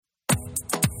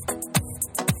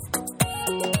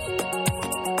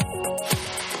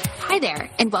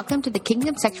there, and welcome to the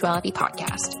Kingdom Sexuality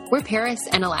Podcast. We're Paris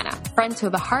and Alana, friends who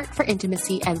have a heart for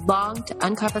intimacy and long to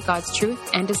uncover God's truth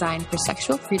and design for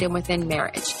sexual freedom within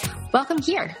marriage. Welcome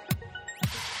here.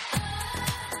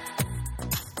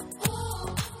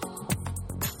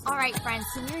 All right, friends,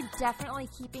 so we're definitely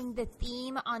keeping the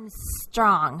theme on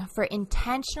strong for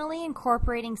intentionally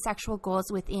incorporating sexual goals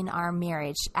within our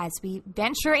marriage as we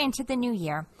venture into the new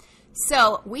year.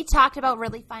 So we talked about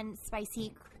really fun,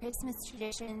 spicy Christmas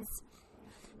traditions,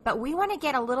 but we want to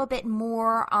get a little bit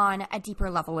more on a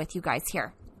deeper level with you guys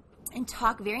here and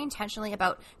talk very intentionally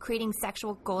about creating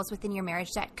sexual goals within your marriage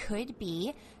that could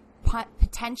be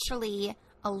potentially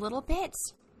a little bit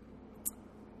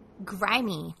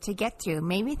grimy to get through.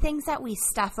 Maybe things that we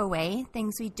stuff away,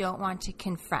 things we don't want to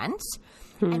confront.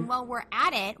 And while we're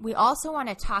at it, we also want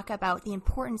to talk about the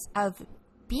importance of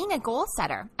being a goal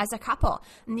setter as a couple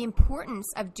and the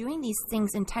importance of doing these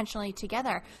things intentionally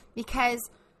together, because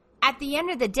at the end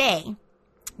of the day,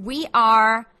 we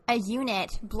are a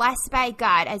unit blessed by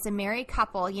God as a married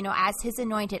couple, as his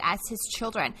anointed, as his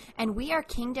children, and we are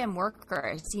kingdom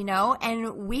workers,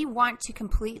 and we want to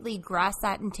completely grasp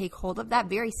that and take hold of that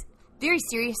very, very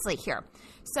seriously here.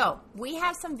 So we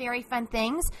have some very fun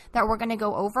things that we're going to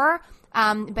go over,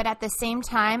 but at the same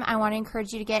time, I want to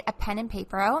encourage you to get a pen and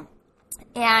paper out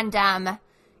and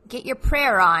get your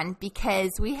prayer on, because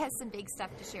we have some big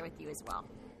stuff to share with you as well.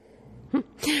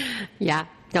 Yeah,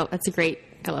 no, that's a great.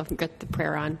 I love to get the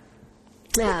prayer on.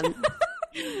 That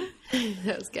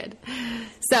was good.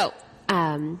 So,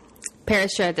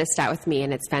 Paris shared this stat with me,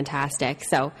 and it's fantastic.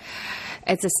 So,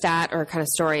 it's a stat or kind of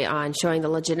story on showing the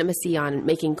legitimacy on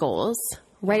making goals,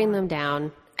 writing them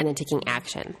down, and then taking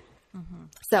action. Mm-hmm.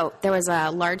 So, there was a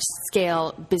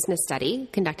large-scale business study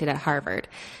conducted at Harvard.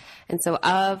 And so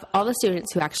of all the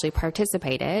students who actually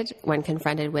participated when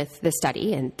confronted with the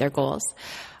study and their goals,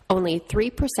 only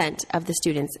 3% of the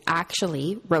students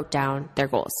actually wrote down their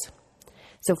goals.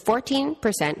 So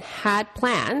 14% had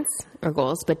plans or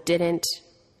goals but didn't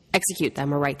execute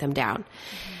them or write them down.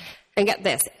 And get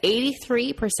this,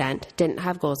 83% didn't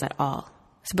have goals at all.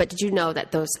 But did you know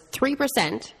that those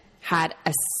 3% had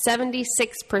a 76%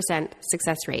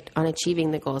 success rate on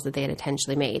achieving the goals that they had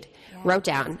intentionally made, wrote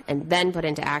down, and then put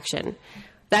into action?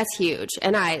 That's huge.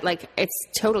 And it's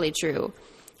totally true.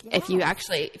 Yeah.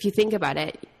 If you think about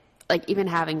it, like even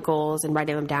having goals and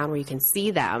writing them down where you can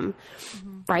see them,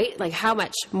 right? Like how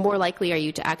much more likely are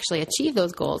you to actually achieve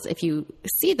those goals if you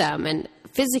see them and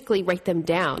physically write them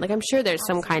down? Like I'm sure there's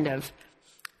some kind of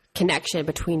connection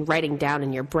between writing down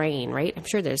and your brain, right? I'm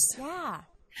sure there's... Yeah.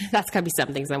 That's got to be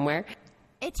something somewhere.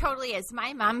 It totally is.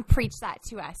 My mom preached that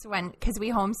to us because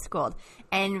we homeschooled.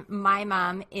 And my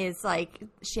mom is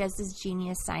she has this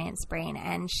genius science brain.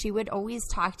 And she would always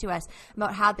talk to us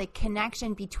about how the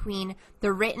connection between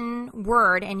the written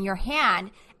word and your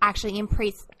hand actually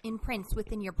imprints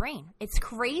within your brain. It's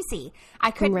crazy.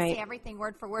 I couldn't say everything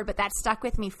word for word, but that stuck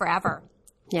with me forever.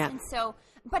 Yeah. And so...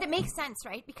 But it makes sense,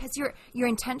 right? Because you're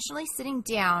intentionally sitting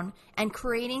down and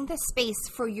creating the space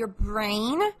for your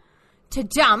brain to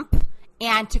dump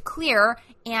and to clear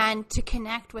and to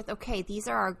connect with, okay, these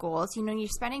are our goals. You're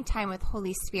spending time with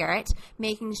Holy Spirit,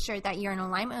 making sure that you're in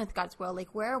alignment with God's will.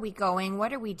 Like, where are we going?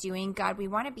 What are we doing? God, we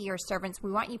want to be your servants. We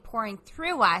want you pouring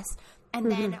through us. And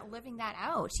then living that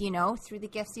out, through the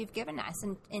gifts you've given us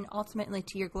and ultimately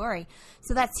to your glory.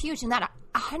 So that's huge. And that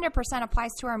 100%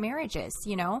 applies to our marriages,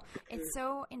 It's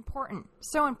so important.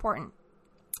 So important.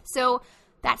 So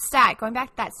that stat, going back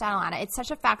to that stat, Alana, it's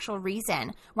such a factual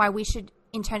reason why we should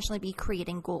intentionally be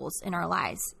creating goals in our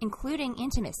lives, including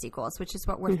intimacy goals, which is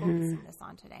what we're focusing this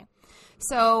on today.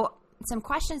 So some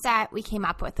questions that we came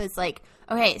up with is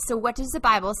okay, so what does the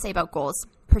Bible say about goals?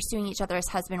 Pursuing each other as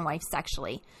husband and wife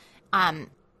sexually.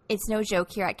 It's no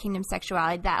joke here at Kingdom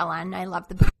Sexuality that Alana and I love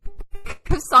the book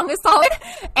of Song of Solomon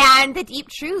and the deep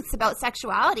truths about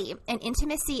sexuality and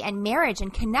intimacy and marriage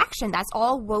and connection. That's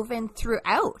all woven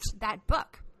throughout that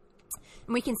book.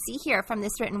 And we can see here from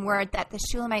this written word that the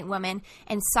Shulamite woman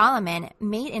and Solomon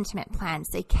made intimate plans.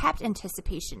 They kept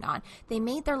anticipation on. They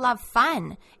made their love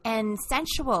fun and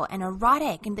sensual and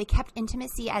erotic, and they kept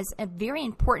intimacy as a very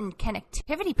important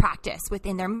connectivity practice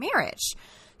within their marriage.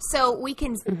 So we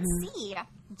can see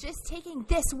just taking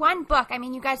this one book. I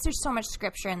mean, you guys, there's so much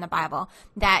scripture in the Bible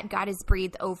that God has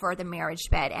breathed over the marriage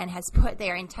bed and has put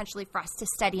there intentionally for us to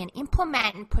study and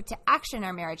implement and put to action in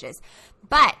our marriages.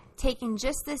 But taking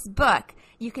just this book,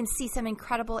 you can see some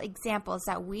incredible examples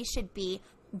that we should be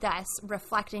thus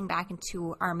reflecting back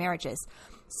into our marriages.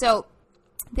 So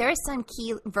there are some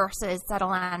key verses that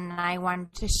Alana and I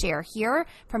wanted to share here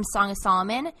from Song of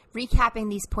Solomon, recapping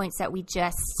these points that we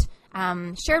just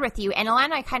shared with you. And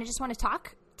Alana, I kind of just want to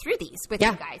talk through these with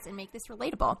you guys and make this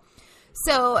relatable.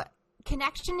 So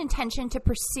connection, intention to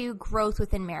pursue growth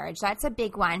within marriage. That's a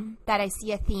big one that I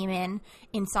see a theme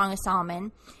in Song of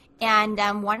Solomon. And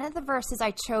one of the verses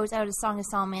I chose out of Song of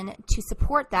Solomon to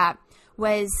support that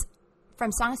was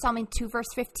from Song of Solomon 2,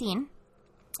 verse 15.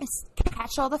 It's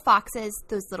catch all the foxes,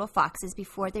 those little foxes,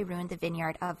 before they ruin the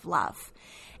vineyard of love.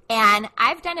 And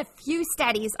I've done a few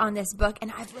studies on this book,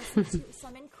 and I've listened to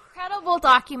some incredible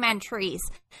documentaries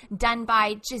done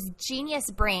by just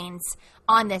genius brains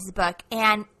on this book.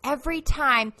 And every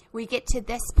time we get to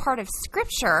this part of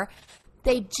Scripture,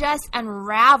 they just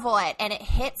unravel it, and it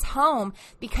hits home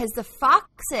because the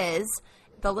foxes,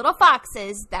 the little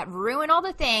foxes that ruin all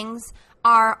the things,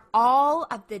 are all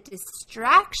of the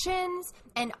distractions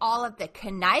and all of the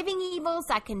conniving evils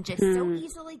that can just so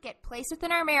easily get placed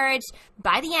within our marriage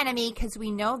by the enemy, because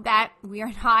we know that we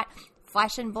are not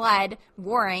flesh and blood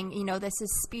warring. You know, this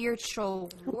is spiritual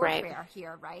warfare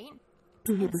here, right?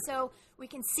 And so we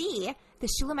can see the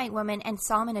Shulamite woman and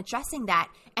Solomon addressing that,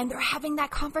 and they're having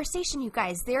that conversation, you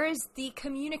guys. There is the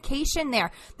communication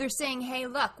there. They're saying, hey,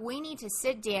 look, we need to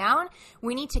sit down.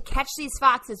 We need to catch these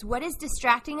foxes. What is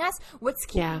distracting us? What's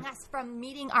keeping us from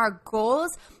meeting our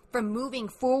goals, from moving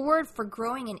forward, for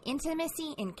growing in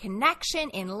intimacy, in connection,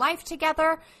 in life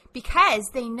together? Because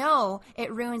they know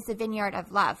it ruins the vineyard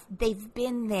of love. They've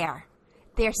been there.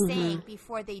 They're saying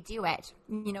before they do it,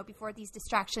 you know, before these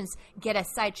distractions get us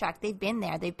sidetracked, they've been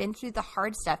there. They've been through the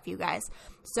hard stuff, you guys.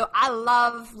 So I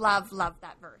love, love, love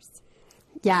that verse.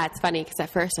 Yeah, it's funny because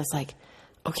at first I was like,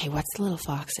 okay, what's the little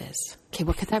foxes? Okay,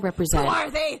 what could that represent? Who are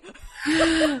they?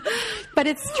 But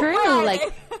it's true.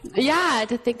 Like, yeah,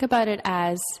 to think about it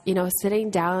as, you know, sitting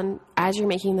down as you're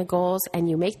making the goals, and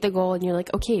you make the goal and you're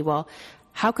like, okay, well,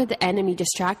 how could the enemy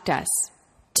distract us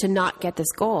to not get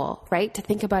this goal, right? To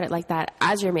think about it like that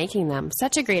as you're making them.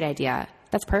 Such a great idea.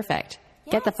 That's perfect.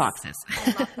 Yes. Get the foxes.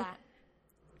 I love that.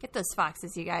 Get those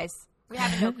foxes, you guys. We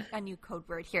have a new code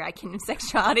word here at Kingdom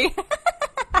Sexuality.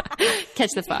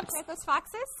 Catch the fox. Get those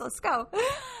foxes? Let's go.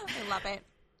 I love it.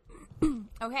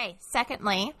 Okay,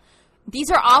 secondly, these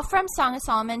are all from Song of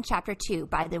Solomon chapter 2,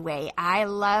 by the way. I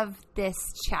love this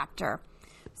chapter.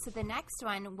 So the next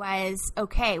one was,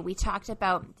 okay, we talked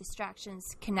about distractions,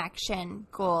 connection,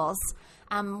 goals.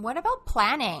 What about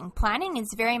planning? Planning is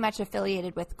very much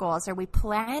affiliated with goals. Are we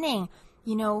planning,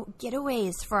 you know,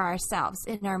 getaways for ourselves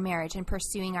in our marriage and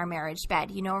pursuing our marriage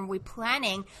bed? You know, are we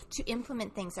planning to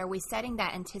implement things? Are we setting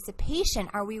that anticipation?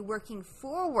 Are we working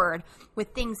forward with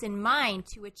things in mind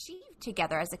to achieve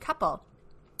together as a couple?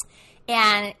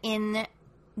 And in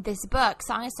this book,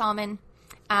 Song of Solomon,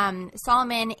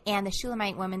 Solomon and the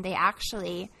Shulamite woman, they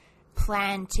actually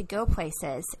plan to go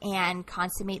places and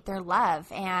consummate their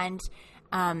love and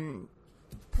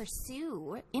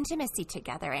pursue intimacy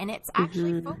together. And it's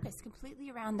actually focused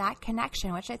completely around that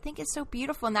connection, which I think is so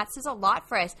beautiful. And that says a lot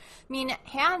for us. I mean,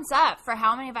 hands up for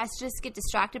how many of us just get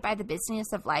distracted by the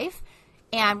busyness of life.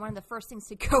 And one of the first things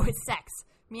to go is sex.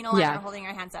 Me and Alana are holding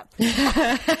our hands up.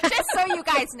 Just so you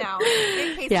guys know,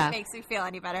 in case it makes me feel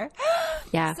any better.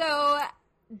 Yeah. So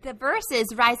the verse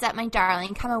is, rise up, my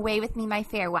darling, come away with me, my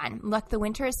fair one. Look, the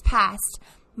winter is past.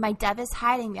 My dove is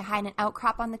hiding behind an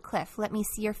outcrop on the cliff. Let me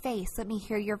see your face. Let me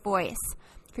hear your voice.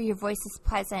 For your voice is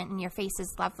pleasant and your face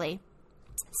is lovely.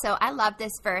 So I love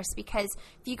this verse because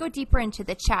if you go deeper into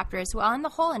the chapter as well, in the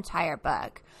whole entire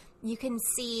book, you can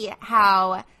see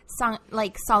how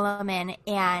Solomon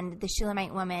and the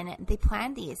Shulamite woman, they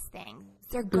plan these things.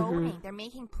 They're going, they're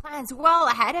making plans well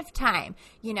ahead of time,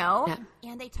 you know,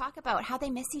 and they talk about how they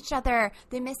miss each other.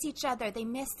 They miss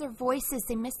their voices.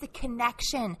 They miss the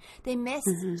connection. They miss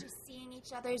just seeing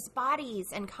each other's bodies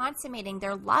and consummating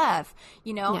their love,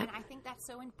 you know, and I think that's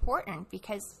so important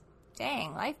because,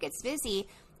 dang, life gets busy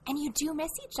and you do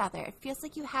miss each other. It feels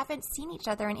like you haven't seen each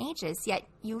other in ages, yet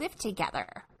you live together,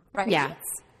 right? Yeah.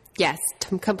 Yes,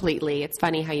 completely. It's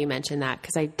funny how you mentioned that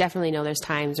because I definitely know there's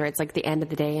times where it's like the end of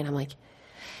the day and I'm like,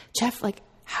 Jeff, like,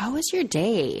 how was your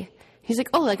day? He's like,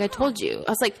 oh, like I told you.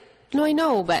 I was like, no, I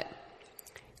know, but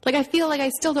like, I feel like I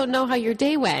still don't know how your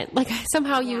day went. Like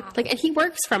somehow you like, and he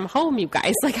works from home, you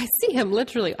guys, like I see him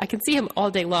literally, I can see him all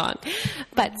day long,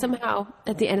 but somehow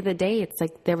at the end of the day, it's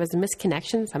like there was a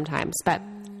misconnection sometimes. But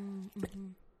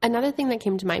another thing that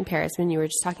came to mind, Paris, when you were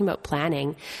just talking about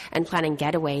planning and planning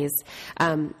getaways,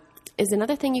 is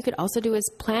another thing you could also do is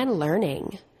plan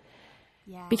learning.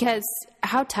 Yeah. Because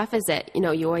how tough is it? You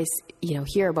know, you always, you know,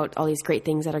 hear about all these great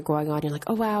things that are going on. You're like,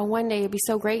 oh, wow, one day it'd be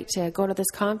so great to go to this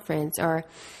conference or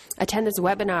attend this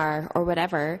webinar or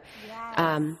whatever.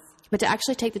 Yes. But to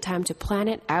actually take the time to plan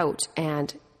it out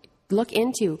and look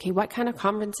into, okay, what kind of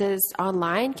conferences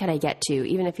online can I get to,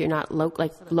 even if you're not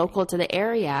local to the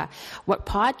area? What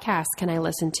podcasts can I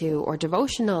listen to, or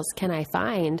devotionals can I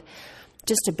find,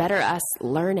 just to better us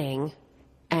learning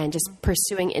and just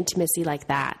pursuing intimacy like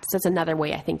that? So it's another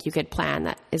way I think you could plan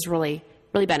that is really,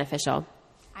 really beneficial.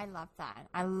 I love that.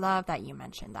 I love that you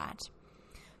mentioned that.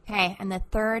 Okay, and the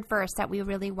third verse that we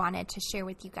really wanted to share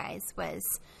with you guys was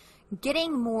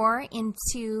getting more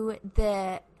into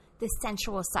the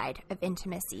sensual side of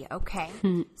intimacy, okay?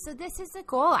 So this is a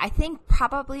goal. I think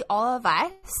probably all of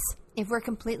us, if we're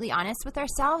completely honest with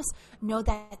ourselves, know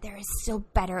that there is still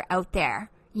better out there,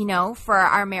 you know, for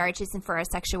our marriages and for our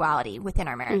sexuality within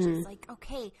our marriages. Like,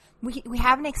 okay, we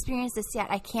haven't experienced this yet.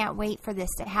 I can't wait for this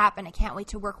to happen. I can't wait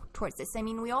to work towards this. I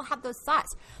mean, we all have those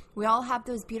thoughts. We all have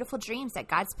those beautiful dreams that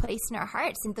God's placed in our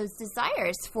hearts and those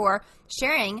desires for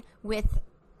sharing with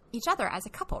each other as a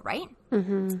couple, right?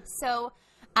 So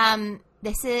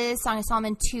this is Song of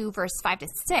Solomon 2, verse 5 to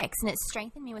 6, and it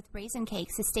strengthened me with raisin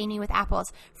cakes, sustained me with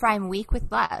apples, for I am weak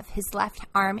with love. His left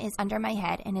arm is under my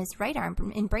head, and his right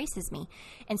arm embraces me.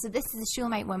 And so this is a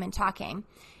Shulamite woman talking.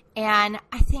 And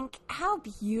I think, how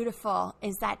beautiful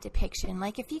is that depiction?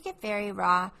 Like, if you get very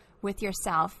raw with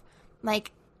yourself,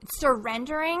 like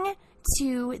surrendering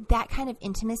to that kind of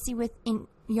intimacy within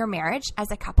your marriage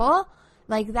as a couple,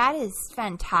 like, that is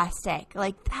fantastic.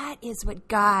 Like, that is what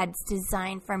God's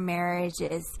designed for marriage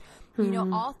is. You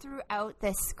know, all throughout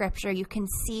this scripture, you can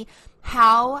see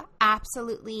how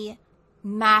absolutely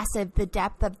massive the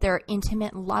depth of their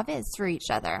intimate love is for each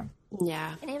other.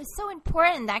 Yeah. And it was so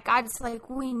important that God's like,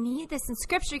 we need this in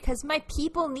scripture because my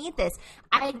people need this.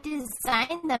 I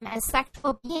designed them as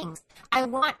sexual beings. I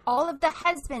want all of the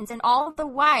husbands and all of the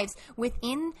wives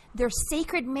within their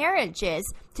sacred marriages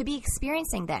to be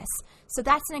experiencing this. So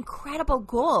that's an incredible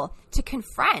goal to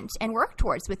confront and work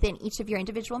towards within each of your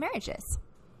individual marriages.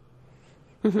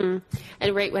 And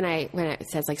right when it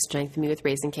says like strengthen me with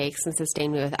raisin cakes and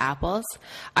sustain me with apples,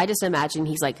 I just imagine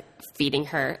he's like feeding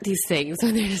her these things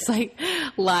when they're just like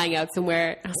lying out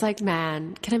somewhere. I was like,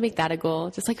 man, can I make that a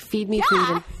goal? Just like feed me food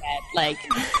in bed. Like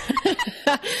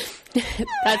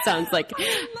that sounds like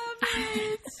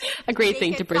a great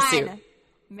thing to pursue,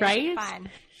 right?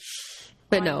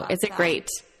 But no, it's a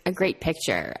great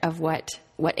picture of what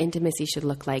intimacy should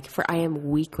look like. For I am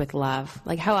weak with love.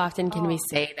 Like, how often can we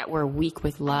say that we're weak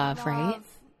with love, right?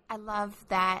 I love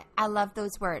that. I love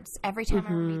those words. Every time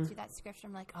I read through that scripture,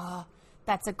 I'm like, oh,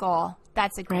 that's a goal.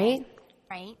 That's a goal. Right?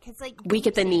 Right? Because like weak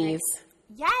at the knees.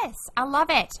 Yes. I love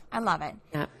it. I love it.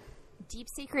 Yeah. Deep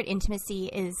sacred intimacy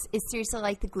is seriously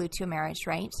like the glue to a marriage,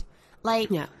 right? Like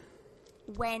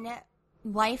when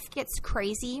life gets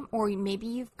crazy, or maybe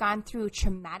you've gone through a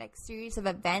traumatic series of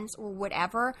events or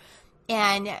whatever,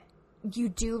 and you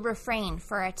do refrain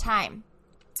for a time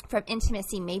from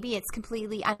intimacy. Maybe it's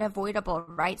completely unavoidable,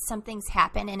 right? Something's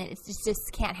happened and it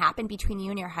just can't happen between you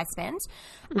and your husband.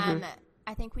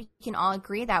 I think we can all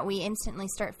agree that we instantly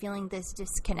start feeling this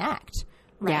disconnect,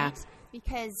 right? Yeah.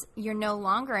 Because you're no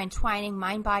longer entwining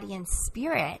mind, body, and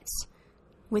spirit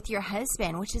with your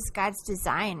husband, which is God's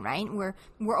design, right?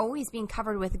 We're always being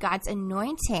covered with God's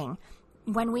anointing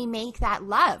when we make that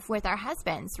love with our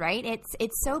husbands, right?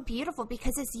 It's so beautiful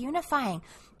because it's unifying.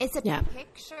 It's a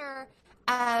picture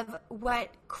of what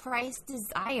Christ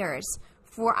desires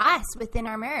for us within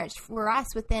our marriage, for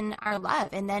us within our love.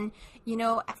 And then, you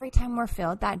know, every time we're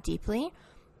filled that deeply,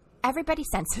 everybody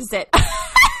senses it.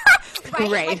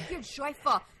 Right? Like, you're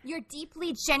joyful. You're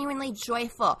deeply, genuinely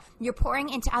joyful. You're pouring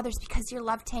into others because your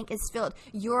love tank is filled.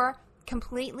 You're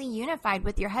completely unified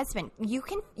with your husband. You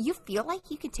feel like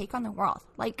you could take on the world.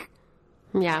 Like,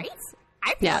 right?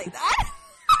 I feel like that.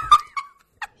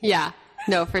 Yeah.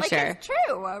 No, for sure. It's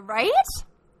true, right?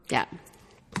 Yeah.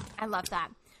 I love that.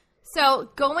 So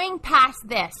going past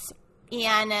this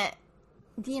and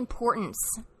the importance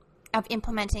of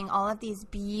implementing all of these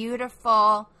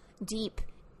beautiful, deep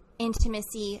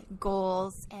intimacy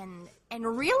goals and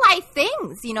real life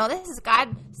things, you know, this is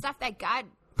stuff that God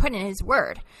put in his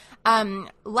word.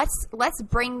 Let's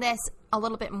bring this a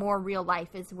little bit more real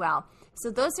life as well.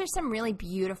 So those are some really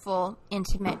beautiful,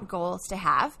 intimate goals to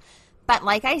have. But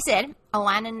like I said,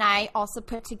 Alana and I also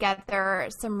put together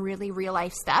some really real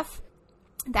life stuff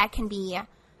that can be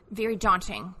very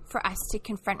daunting for us to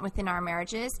confront within our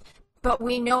marriages. But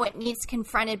we know it needs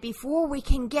confronted before we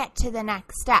can get to the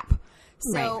next step.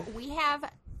 So we have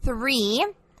 3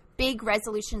 big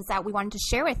resolutions that we wanted to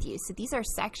share with you. So these are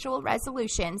sexual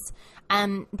resolutions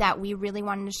that we really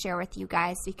wanted to share with you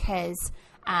guys because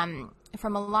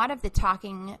from a lot of the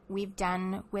talking we've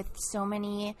done with so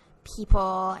many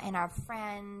people and our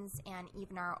friends and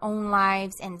even our own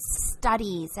lives and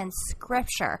studies and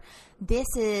scripture. These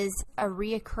are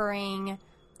reoccurring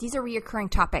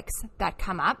topics that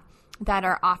come up that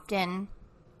are often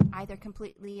either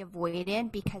completely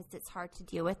avoided because it's hard to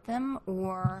deal with them,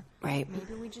 or Right.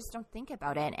 maybe we just don't think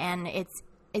about it. And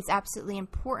it's absolutely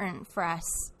important for us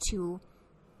to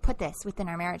put this within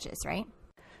our marriages, right?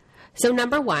 So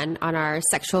number 1 on our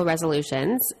sexual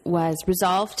resolutions was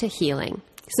resolve to healing.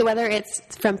 So whether it's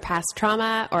from past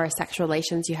trauma or sexual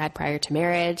relations you had prior to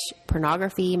marriage,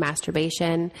 pornography,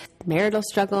 masturbation, marital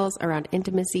struggles around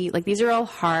intimacy, like these are all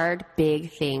hard,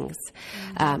 big things.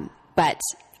 But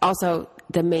also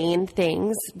the main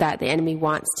things that the enemy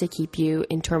wants to keep you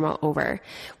in turmoil over,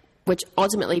 which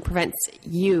ultimately prevents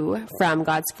you from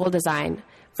God's full design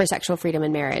for sexual freedom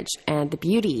in marriage and the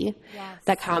beauty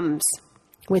that comes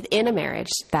within a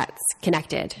marriage that's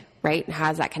connected, right? And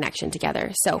has that connection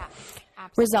together. So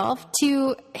resolve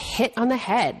to hit on the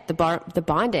head the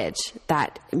bondage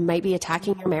that might be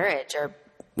attacking your marriage, or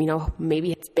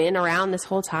maybe it's been around this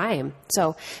whole time.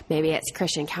 So maybe it's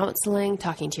Christian counseling,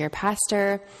 talking to your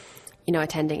pastor,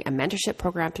 attending a mentorship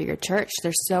program through your church.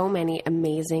 There's so many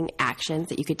amazing actions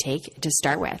that you could take to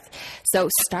start with. So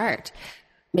start.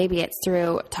 Maybe it's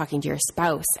through talking to your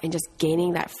spouse and just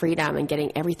gaining that freedom and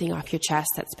getting everything off your chest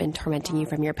that's been tormenting you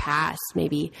from your past.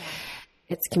 Maybe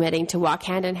it's committing to walk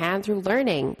hand in hand through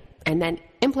learning and then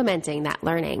implementing that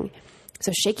learning.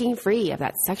 So shaking free of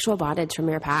that sexual bondage from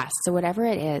your past. So whatever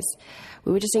it is,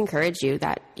 we would just encourage you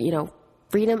that,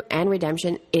 freedom and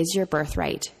redemption is your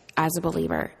birthright as a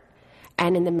believer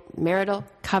and in the marital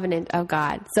covenant of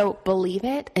God. So believe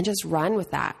it and just run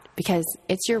with that because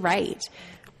it's your right.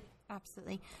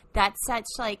 Absolutely. That's such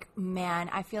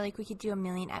I feel like we could do a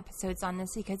million episodes on this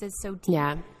because it's so deep.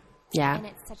 Yeah. Yeah. And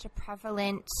it's such a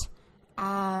prevalent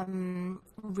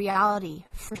reality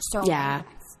for so many of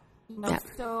us.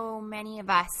 So many of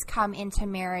us come into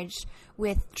marriage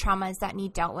with traumas that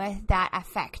need dealt with that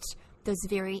affect those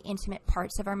very intimate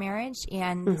parts of our marriage.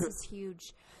 And this is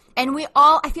huge. And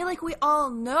I feel like we all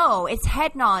know, it's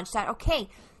head knowledge that, okay,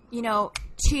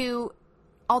 to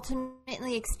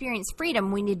ultimately experience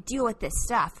freedom, we need to deal with this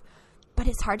stuff. But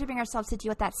it's hard to bring ourselves to deal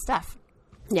with that stuff.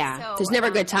 Yeah. So, there's never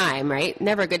a good time, right?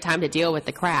 Never a good time to deal with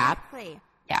the crap. Exactly.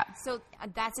 Yeah. So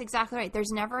that's exactly right.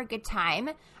 There's never a good time.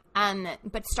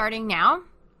 But starting now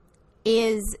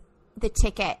is the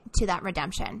ticket to that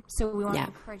redemption. So we want to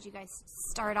encourage you guys to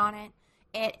start on it.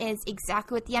 It is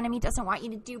exactly what the enemy doesn't want you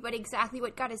to do, but exactly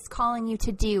what God is calling you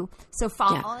to do. So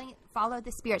follow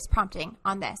the Spirit's prompting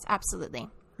on this. Absolutely.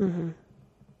 Mm-hmm.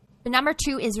 The number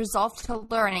 2 is resolve to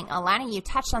learning. Alana, you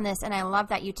touched on this, and I love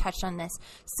that you touched on this.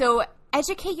 So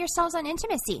educate yourselves on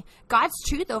intimacy, God's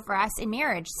truth over us in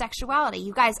marriage, sexuality.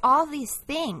 You guys, all these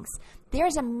things.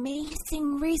 There's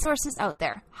amazing resources out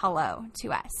there. Hello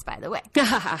to us, by the way.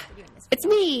 It's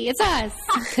me. It's us.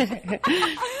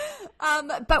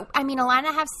 But I mean, Alana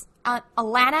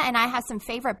and I have some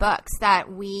favorite books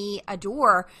that we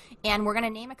adore, and we're going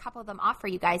to name a couple of them off for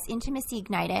you guys. Intimacy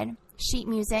Ignited, Sheet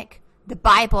Music, the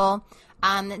Bible.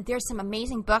 There's some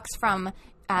amazing books from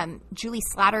Julie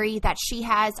Slattery that she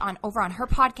has over on her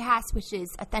podcast, which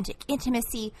is Authentic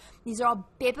Intimacy. These are all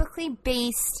biblically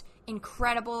based,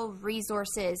 incredible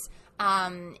resources,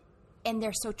 and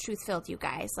they're so truth-filled, you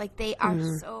guys. They are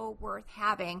so worth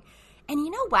having. And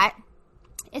you know what?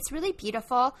 It's really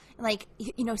beautiful,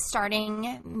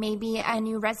 starting maybe a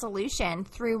new resolution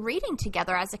through reading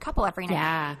together as a couple every night.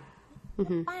 Yeah.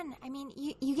 Mm-hmm. Fun. I mean,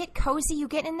 you get cozy. You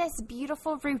get in this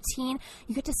beautiful routine.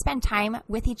 You get to spend time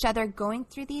with each other going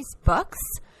through these books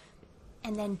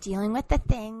and then dealing with the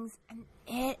things. And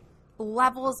it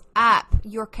levels up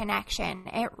your connection.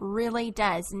 It really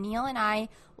does. Neil and I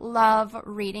love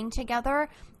reading together.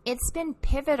 It's been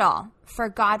pivotal for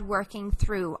God working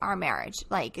through our marriage,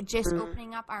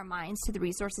 opening up our minds to the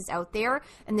resources out there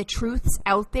and the truths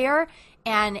out there.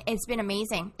 And it's been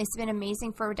amazing. It's been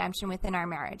amazing for redemption within our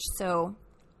marriage. So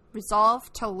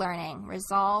resolve to learning,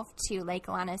 resolve to, like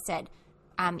Alana said,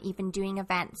 even doing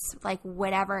events,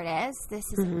 whatever it is, this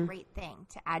is a great thing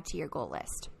to add to your goal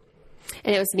list.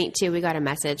 And it was neat too. We got a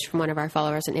message from one of our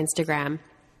followers on Instagram.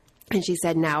 And she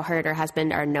said now her and her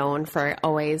husband are known for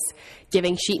always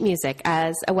giving sheet music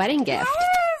as a wedding gift.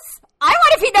 Yes! I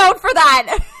want to be known for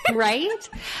that. Right?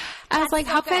 I was like,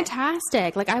 so how good.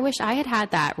 Fantastic. I wish I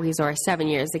had that resource 7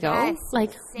 years ago.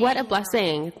 Yes, what a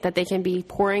blessing that they can be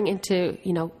pouring into,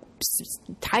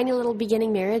 tiny little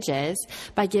beginning marriages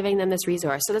by giving them this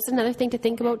resource. So that's another thing to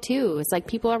think about too. It's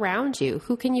people around you.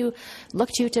 Who can you look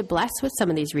to bless with some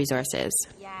of these resources?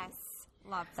 Yes.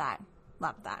 Love that.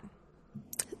 Love that.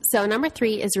 So number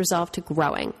 3 is resolve to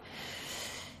growing.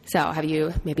 So have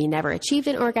you maybe never achieved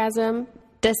an orgasm?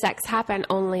 Does sex happen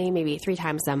only maybe 3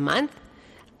 times a month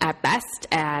at best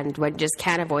and when just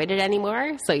can't avoid it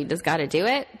anymore? So you just got to do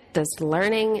it? Does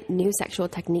learning new sexual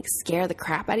techniques scare the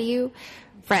crap out of you?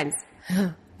 Friends,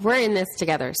 we're in this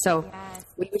together. So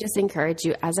we would just encourage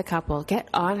you as a couple, get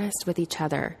honest with each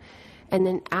other and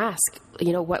then ask,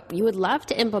 what you would love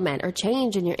to implement or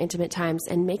change in your intimate times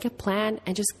and make a plan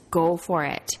and just go for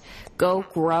it. Go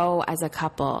grow as a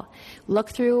couple. Look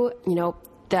through,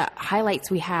 the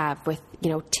highlights we have with,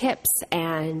 tips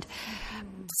and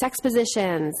sex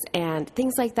positions and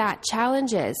things like that,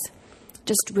 challenges.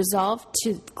 Just resolve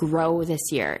to grow this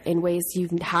year in ways you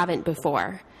haven't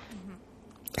before.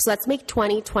 So let's make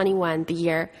 2021 the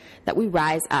year that we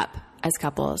rise up as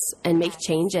couples and make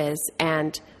changes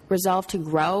and resolve to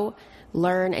grow,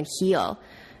 learn, and heal,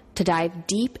 to dive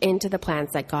deep into the plans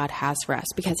that God has for us,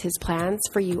 because his plans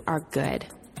for you are good.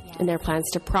 And they're plans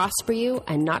to prosper you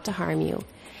and not to harm you.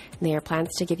 And they are plans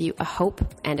to give you a hope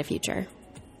and a future.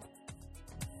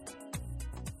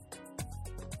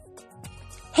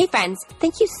 Hey friends,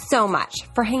 thank you so much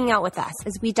for hanging out with us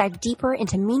as we dive deeper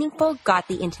into meaningful,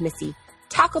 godly intimacy,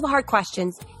 tackle the hard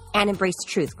questions, and embrace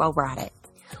truth while we're at it.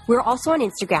 We're also on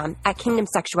Instagram at Kingdom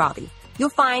Sexuality. You'll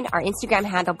find our Instagram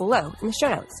handle below in the show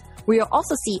notes, where you'll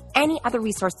also see any other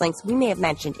resource links we may have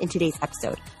mentioned in today's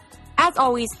episode. As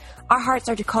always, our hearts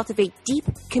are to cultivate deep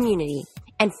community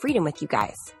and freedom with you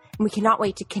guys, and we cannot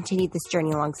wait to continue this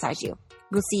journey alongside you.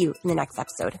 We'll see you in the next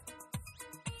episode.